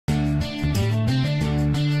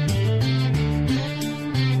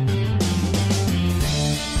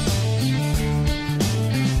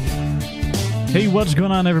Hey, what's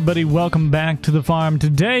going on, everybody? Welcome back to the farm.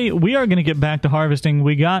 Today, we are going to get back to harvesting.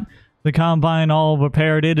 We got the combine all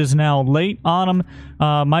repaired. It is now late autumn.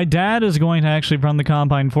 My dad is going to actually run the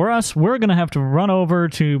combine for us. We're going to have to run over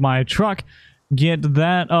to my truck, get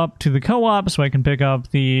that up to the co-op so I can pick up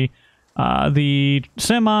the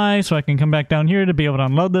semi, so I can come back down here to be able to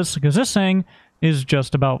unload this, because this thing is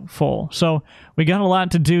just about full. So we got a lot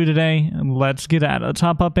to do today, and let's get at it. Let's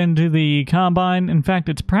hop up into the combine. In fact,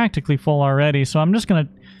 it's practically full already, so I'm just gonna,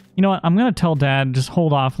 you know what, I'm gonna tell Dad, just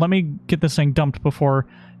hold off. Let me get this thing dumped before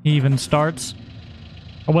he even starts.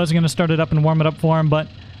 I was gonna start it up and warm it up for him, but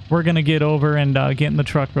we're gonna get over and get in the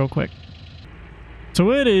truck real quick.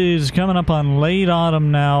 So it is coming up on late autumn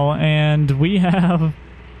now, and we have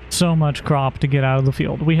so much crop to get out of the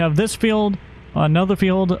field. We have this field, another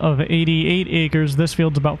field of 88 acres. This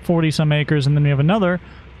field's about 40 some acres, and then we have another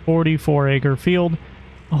 44 acre field.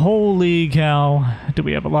 Holy cow, do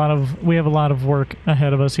we have a lot of work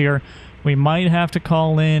ahead of us here. We might have to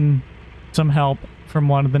call in some help from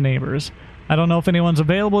one of the neighbors. I don't know if anyone's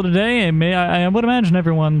available today. I would imagine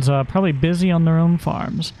everyone's probably busy on their own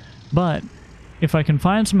farms, but if I can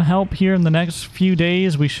find some help here in the next few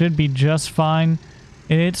days, we should be just fine.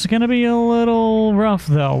 It's going to be a little rough,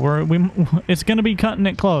 though. It's going to be cutting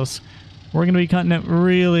it close. We're going to be cutting it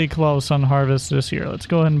really close on harvest this year. Let's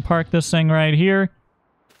go ahead and park this thing right here.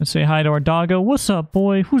 Let's say hi to our doggo. What's up,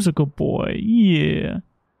 boy? Who's a good boy? Yeah.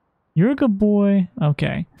 You're a good boy.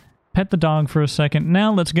 Okay. Pet the dog for a second.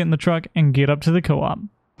 Now let's get in the truck and get up to the co-op.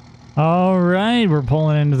 Alright, we're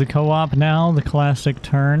pulling into the co-op now. The classic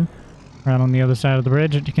turn. Right on the other side of the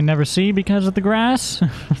bridge that you can never see because of the grass.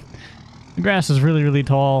 The grass is really, really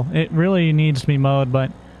tall. It really needs to be mowed,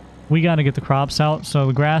 but we got to get the crops out, so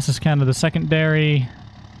the grass is kind of the secondary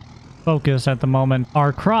focus at the moment.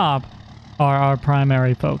 Our crop are our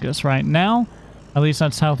primary focus right now. At least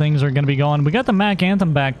that's how things are going to be going. We got the Mac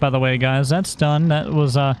Anthem back, by the way, guys. That's done. That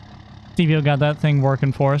was, Stevio got that thing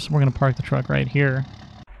working for us. We're going to park the truck right here.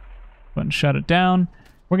 Go ahead and shut it down.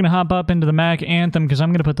 We're going to hop up into the Mac Anthem, because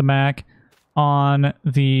I'm going to put the Mac on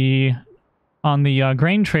the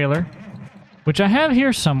grain trailer, which I have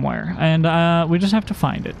here somewhere, and we just have to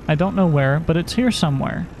find it. I don't know where, but it's here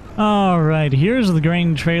somewhere. Alright, here's the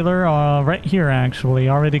grain trailer, right here actually,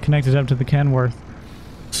 already connected up to the Kenworth.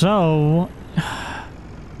 So,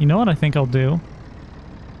 you know what I think I'll do?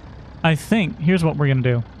 Here's what we're gonna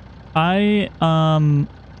do. I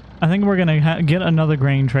think we're gonna get another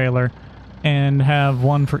grain trailer and have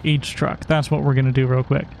one for each truck. That's what we're gonna do real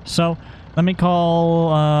quick. So, let me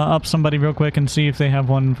call up somebody real quick and see if they have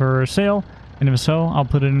one for sale. And if so, I'll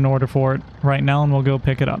put it in order for it right now, and we'll go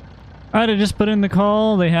pick it up. Alright, I just put in the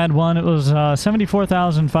call. They had one. It was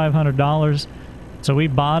 $74,500. So we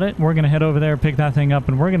bought it. We're going to head over there, pick that thing up,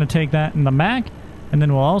 and we're going to take that in the Mac. And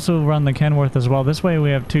then we'll also run the Kenworth as well. This way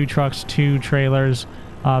we have 2 trucks, 2 trailers.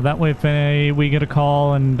 That way if we get a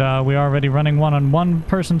call and we're already running one on one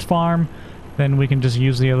person's farm, then we can just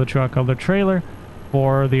use the other truck, other trailer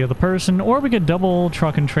for the other person. Or we could double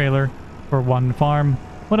truck and trailer for one farm.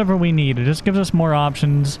 Whatever we need. It just gives us more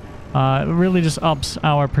options. It really just ups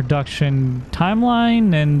our production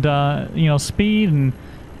timeline and, you know, speed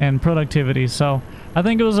and productivity. So I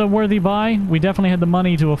think it was a worthy buy. We definitely had the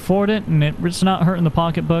money to afford it, and it's not hurting the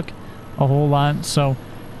pocketbook a whole lot. So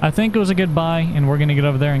I think it was a good buy, and we're going to get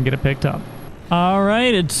over there and get it picked up.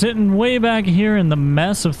 Alright, it's sitting way back here in the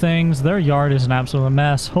mess of things. Their yard is an absolute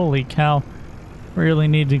mess. Holy cow. Really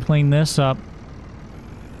need to clean this up.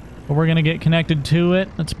 But we're going to get connected to it.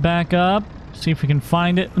 Let's back up. See if we can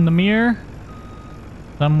find it in the mirror.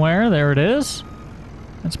 Somewhere. There it is.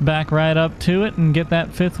 Let's back right up to it and get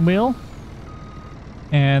that 5th wheel.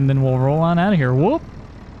 And then we'll roll on out of here. Whoop!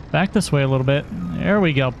 Back this way a little bit. There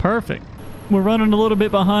we go. Perfect. We're running a little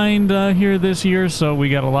bit behind here this year, so we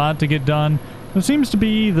got a lot to get done. It seems to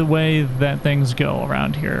be the way that things go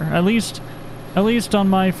around here. At least on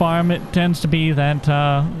my farm, it tends to be that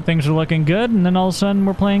things are looking good, and then all of a sudden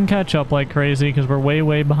we're playing catch-up like crazy because we're way,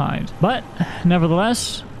 way behind. But,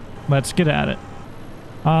 nevertheless, let's get at it.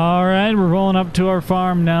 Alright, we're rolling up to our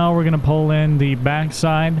farm now. We're going to pull in the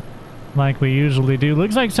backside like we usually do.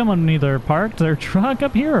 Looks like someone either parked their truck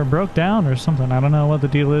up here or broke down or something. I don't know what the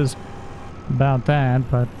deal is about that,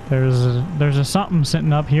 but there's a something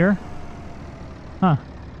sitting up here. Huh.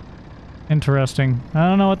 Interesting. I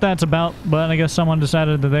don't know what that's about, but I guess someone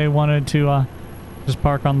decided that they wanted to just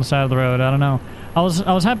park on the side of the road. I don't know. I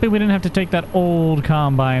was happy we didn't have to take that old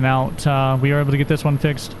combine out. We were able to get this one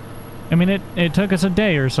fixed. I mean, it took us a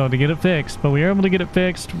day or so to get it fixed, but we were able to get it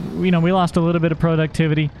fixed. You know, we lost a little bit of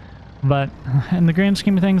productivity, but in the grand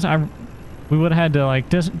scheme of things, we would have had to like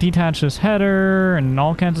detach this header and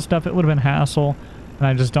all kinds of stuff. It would have been hassle, and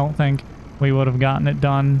I just don't think we would have gotten it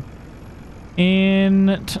done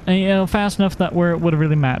in fast enough that where it would have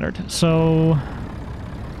really mattered. So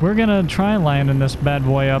we're gonna try landing this bad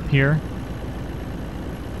boy up here.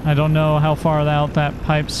 I don't know how far out that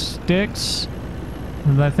pipe sticks.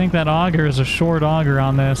 I think that auger is a short auger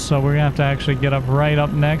on this, so we're gonna have to actually get up right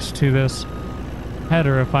up next to this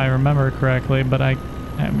header if I remember correctly, but I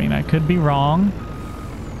mean, I could be wrong.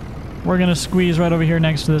 We're gonna squeeze right over here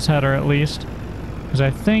next to this header at least, because I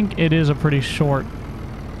think it is a pretty short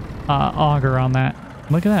auger on that.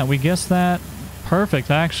 Look at that, we guessed that perfect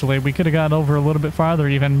actually. We could have got over a little bit farther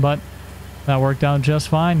even, but that worked out just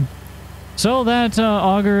fine. So that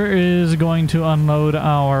auger is going to unload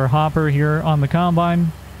our hopper here on the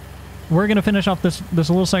combine. We're gonna finish off this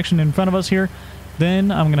little section in front of us here. Then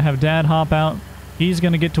I'm gonna have Dad hop out. He's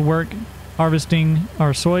gonna get to work harvesting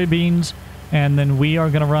our soybeans, and then we are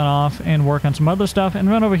gonna run off and work on some other stuff and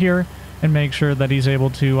run over here and make sure that he's able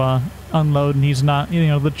to unload and he's not, you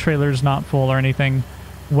know, the trailer's not full or anything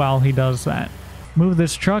while he does that. Move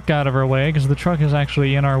this truck out of our way because the truck is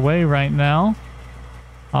actually in our way right now.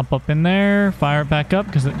 Hop up in there, fire it back up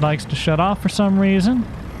because it likes to shut off for some reason.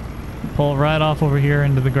 Pull it right off over here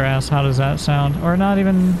into the grass. How does that sound? Or not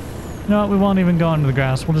even... No, we won't even go into the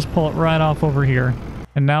grass. We'll just pull it right off over here.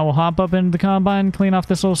 And now we'll hop up into the combine, clean off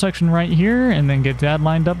this little section right here, and then get Dad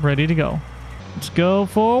lined up, ready to go. Let's go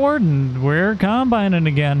forward, and we're combining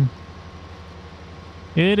again.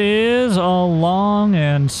 It is a long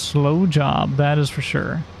and slow job, that is for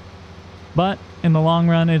sure. But in the long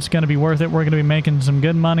run, it's going to be worth it. We're going to be making some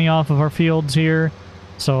good money off of our fields here,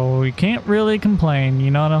 so we can't really complain,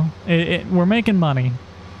 you know? We're making money,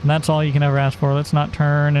 and that's all you can ever ask for. Let's not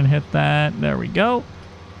turn and hit that. There we go.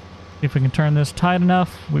 If we can turn this tight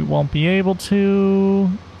enough, we won't be able to.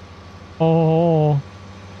 Oh,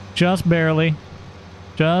 just barely.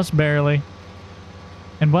 Just barely.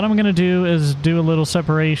 And what I'm going to do is do a little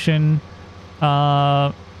separation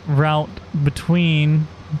route between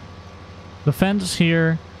the fence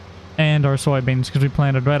here and our soybeans, because we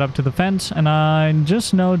planted right up to the fence, and I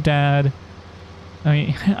just know Dad.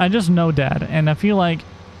 I just know Dad, and I feel like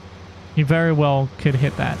he very well could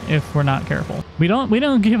hit that if we're not careful. We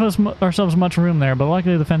don't give ourselves much room there, but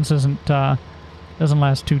luckily the fence doesn't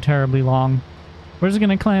last too terribly long. We're just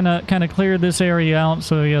gonna kind of clear this area out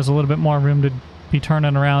so he has a little bit more room to be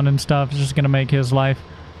turning around and stuff. It's just gonna make his life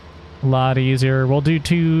a lot easier. We'll do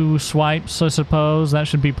 2 swipes, I suppose. That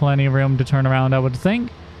should be plenty of room to turn around, I would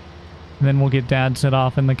think. And then we'll get Dad set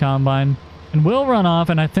off in the combine. And we'll run off,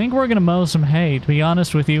 and I think we're gonna mow some hay. To be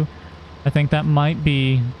honest with you, I think that might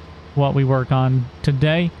be what we work on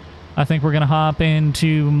today. I think we're gonna hop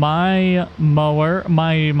into my mower,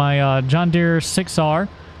 my John Deere 6R,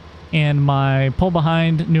 and my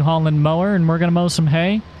pull-behind New Holland mower, and we're gonna mow some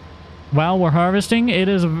hay while we're harvesting. It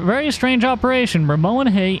is a very strange operation. We're mowing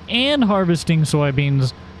hay and harvesting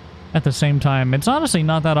soybeans at the same time. It's honestly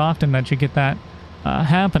not that often that you get that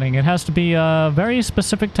happening. It has to be a very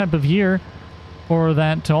specific type of year for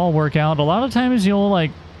that to all work out. A lot of times you'll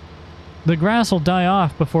like the grass will die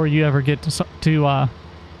off before you ever get to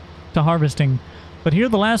harvesting. But here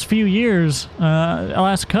the last few years,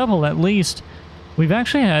 last couple at least, we've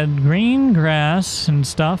actually had green grass and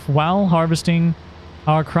stuff while harvesting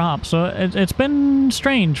our crop. So it's been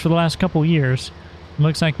strange for the last couple years. It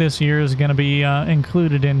looks like this year is going to be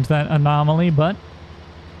included into that anomaly, but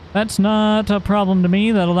that's not a problem to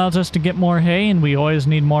me. That allows us to get more hay, and we always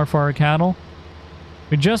need more for our cattle.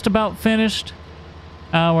 We just about finished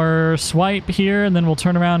our swipe here, and then we'll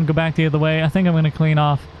turn around and go back the other way. I think I'm going to clean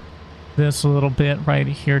off this little bit right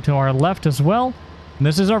here to our left as well. And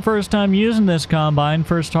this is our first time using this combine,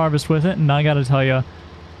 first harvest with it, and I got to tell you,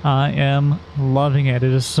 I am loving it.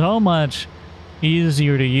 It is so much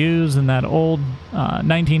easier to use than that old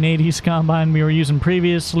 1980s combine we were using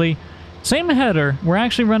previously. Same header. We're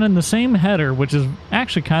actually running the same header, which is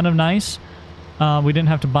actually kind of nice. We didn't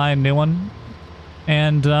have to buy a new one.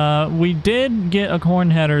 And we did get a corn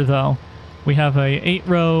header, though. We have a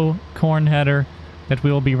 8-row corn header that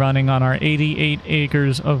we will be running on our 88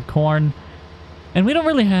 acres of corn. And we don't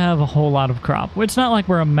really have a whole lot of crop. It's not like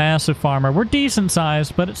we're a massive farmer. We're decent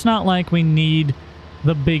sized, but it's not like we need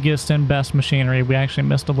the biggest and best machinery. We actually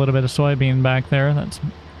missed a little bit of soybean back there. That's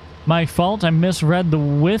my fault. I misread the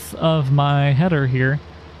width of my header here.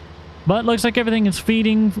 But looks like everything is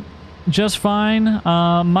feeding just fine.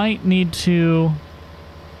 Might need to...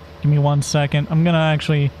 Give me 1 second. I'm going to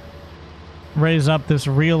actually raise up this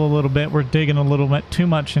reel a little bit. We're digging a little bit too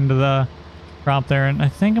much into the crop there. And I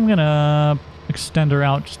think I'm going to extend her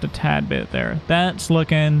out just a tad bit there. That's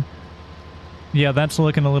looking Yeah, that's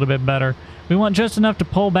looking a little bit better. We want just enough to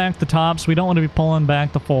pull back the tops. We don't want to be pulling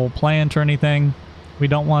back the full plant or anything. We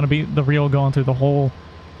don't want to be the reel going through the whole,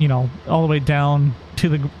 you know, all the way down to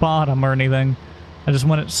the bottom or anything. I just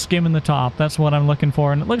want it skimming the top. That's what I'm looking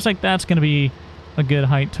for. And it looks like that's going to be a good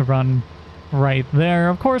height to run right there.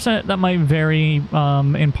 Of course, that might vary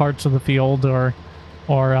in parts of the field or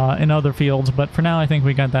in other fields. But for now, I think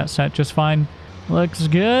we got that set just fine. Looks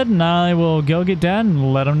good, and I will go get Dad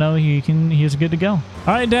and let him know he's good to go. All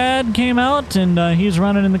right, Dad came out, and he's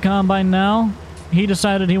running in the combine now. He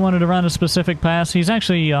decided he wanted to run a specific pass. He's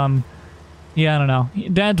actually, yeah, I don't know.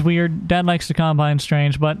 Dad's weird. Dad likes the combine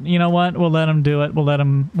strange, but you know what? We'll let him do it. We'll let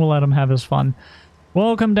him have his fun.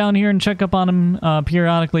 We'll come down here and check up on him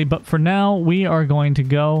periodically, but for now, we are going to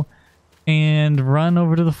go and run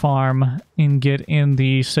over to the farm and get in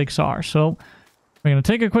the 6R. So we're going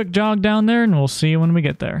to take a quick jog down there, and we'll see you when we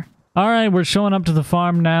get there. All right, we're showing up to the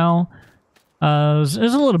farm now. It's a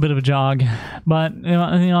little bit of a jog, but you know,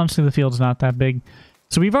 honestly, the field's not that big.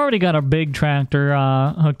 So we've already got our big tractor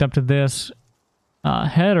hooked up to this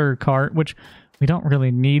header cart, which we don't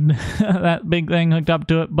really need that big thing hooked up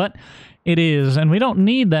to it, but it is. And we don't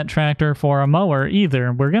need that tractor for a mower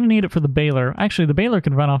either. We're going to need it for the baler. Actually, the baler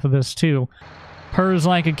can run off of this too. Purrs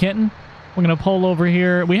like a kitten. We're going to pull over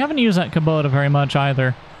here. We haven't used that Kubota very much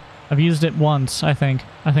either. I've used it once, I think.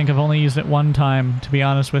 I think I've only used it one time, to be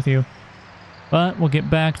honest with you. But we'll get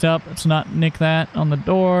backed up. Let's not nick that on the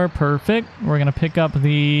door. Perfect. We're going to pick up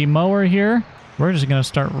the mower here. We're just going to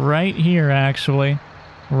start right here, actually.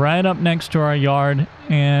 Right up next to our yard.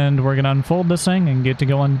 And we're going to unfold this thing and get to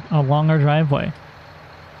going along our driveway.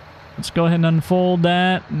 Let's go ahead and unfold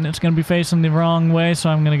that. And it's going to be facing the wrong way, so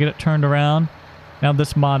I'm going to get it turned around. Now,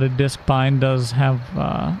 this modded disc bind does have...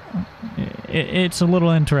 it's a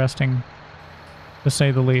little interesting, to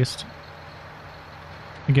say the least,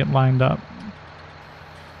 to get lined up.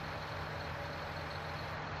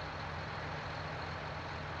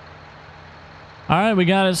 Alright, we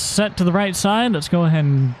got it set to the right side. Let's go ahead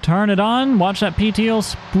and turn it on. Watch that PTO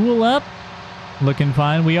spool up. Looking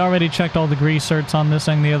fine. We already checked all the grease certs on this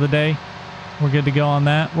thing the other day. We're good to go on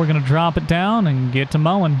that. We're going to drop it down and get to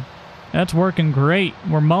mowing. That's working great.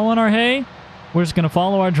 We're mowing our hay. We're just going to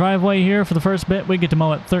follow our driveway here for the first bit. We get to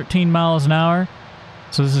mow at 13 miles an hour.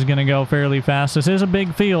 So this is going to go fairly fast. This is a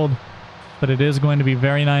big field, but it is going to be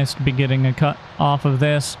very nice to be getting a cut off of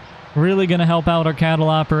this. Really going to help out our cattle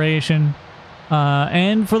operation.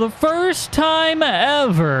 And for the first time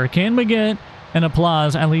ever, can we get an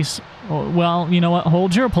applause? At least, well, you know what?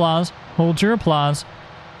 Hold your applause. Hold your applause.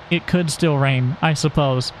 It could still rain, I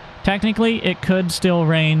suppose. Technically, it could still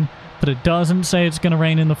rain, but it doesn't say it's going to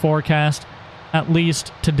rain in the forecast, at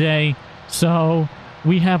least today. So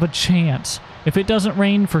we have a chance. If it doesn't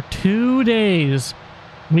rain for 2 days,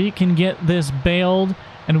 we can get this baled,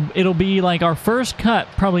 and it'll be like our first cut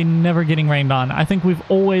probably never getting rained on. I think we've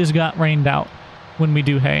always got rained out when we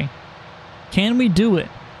do hay. Can we do it?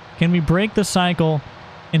 Can we break the cycle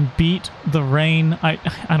and beat the rain? I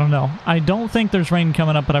don't know. I don't think there's rain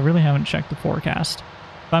coming up, but I really haven't checked the forecast,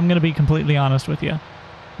 if I'm going to be completely honest with you.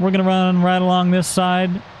 We're going to run right along this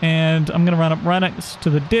side, and I'm going to run up right next to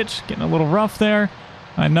the ditch, getting a little rough there.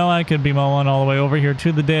 I know I could be mowing all the way over here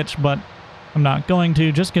to the ditch, but I'm not going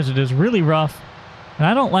to, just because it is really rough. And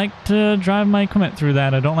I don't like to drive my equipment through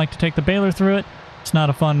that. I don't like to take the baler through it. It's not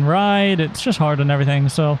a fun ride. It's just hard and everything.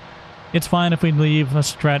 So it's fine if we leave a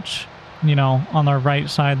stretch, you know, on our right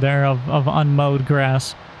side there of unmowed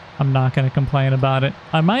grass. I'm not going to complain about it.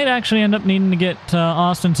 I might actually end up needing to get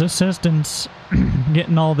Austin's assistance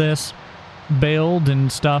getting all this baled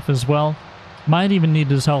and stuff as well. Might even need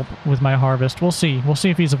his help with my harvest. We'll see. We'll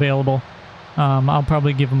see if he's available. I'll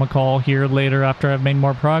probably give him a call here later after I've made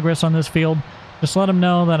more progress on this field. Just let him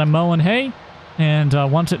know that I'm mowing hay, and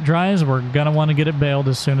once it dries, we're going to want to get it baled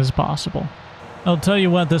as soon as possible. I'll tell you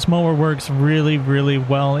what, this mower works really, really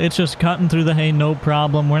well. It's just cutting through the hay, no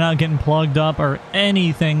problem. We're not getting plugged up or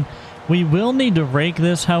anything. We will need to rake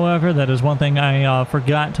this, however. That is one thing I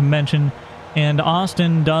forgot to mention. And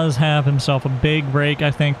Austin does have himself a big rake. I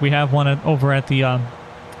think we have one over at the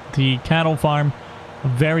cattle farm, a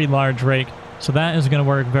very large rake. So that is going to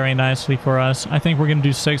work very nicely for us. I think we're going to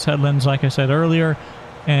do 6 headlands, like I said earlier.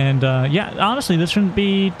 And yeah, honestly, this shouldn't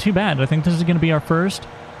be too bad. I think this is going to be our first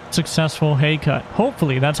successful hay cut.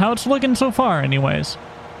 Hopefully, that's how it's looking so far anyways.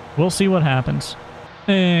 We'll see what happens.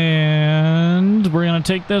 And we're going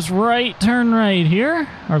to take this right turn right here.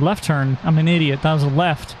 Or left turn. I'm an idiot. That was a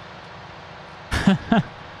left.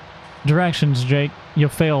 Directions, Jake. You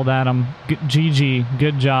failed at them. GG.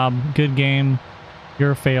 Good job. Good game.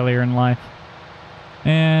 You're a failure in life.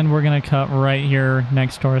 And we're going to cut right here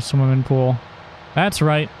next to our swimming pool. That's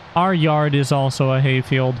right, our yard is also a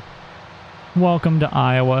hayfield. Welcome to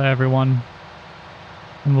Iowa, everyone.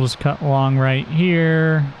 And we'll just cut along right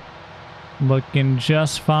here. Looking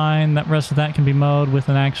just fine. That rest of that can be mowed with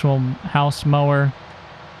an actual house mower.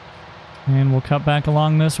 And we'll cut back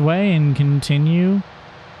along this way and continue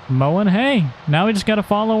mowing hay. Now we just got to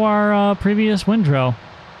follow our previous windrow.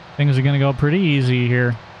 Things are going to go pretty easy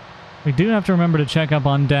here. We do have to remember to check up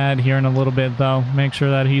on Dad here in a little bit, though. Make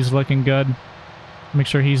sure that he's looking good. Make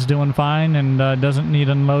sure he's doing fine and doesn't need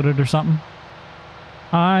unloaded or something.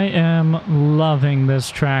 I am loving this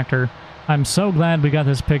tractor. I'm so glad we got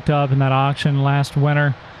this picked up in that auction last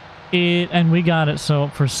winter. And we got it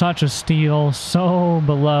for such a steal, so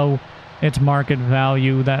below its market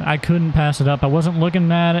value that I couldn't pass it up. I wasn't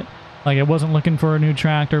looking at it, like I wasn't looking for a new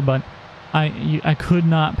tractor, but I could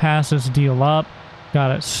not pass this deal up.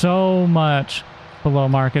 Got it so much below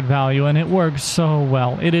market value, and it works so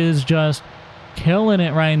well. It is just killing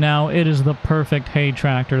it right now. It is the perfect hay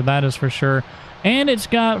tractor, that is for sure. And it's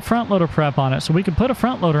got front loader prep on it, so we could put a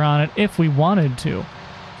front loader on it if we wanted to.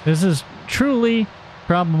 This is truly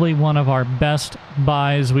probably one of our best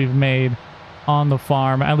buys we've made on the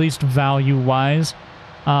farm, at least value-wise.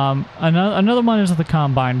 Another one is the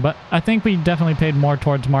combine, but I think we definitely paid more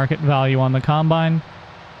towards market value on the combine.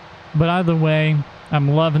 But either way, I'm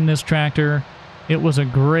loving this tractor. It was a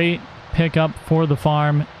great pickup for the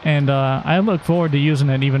farm, and I look forward to using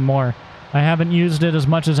it even more. I haven't used it as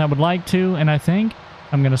much as I would like to, and I think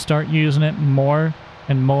I'm going to start using it more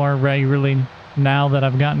and more regularly now that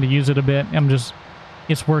I've gotten to use it a bit.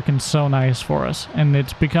 It's working so nice for us, and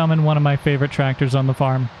it's becoming one of my favorite tractors on the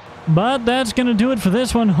farm. But that's going to do it for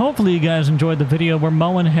this one. Hopefully you guys enjoyed the video. We're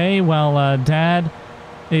mowing hay while Dad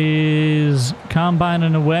is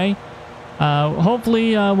combining away.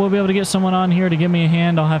 Hopefully we'll be able to get someone on here to give me a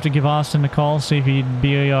hand. I'll have to give Austin a call, see if he'd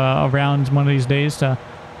be around one of these days to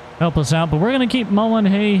help us out. But we're going to keep mowing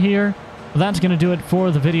hay here. But that's going to do it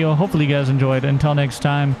for the video. Hopefully you guys enjoyed. Until next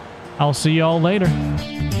time, I'll see you all later.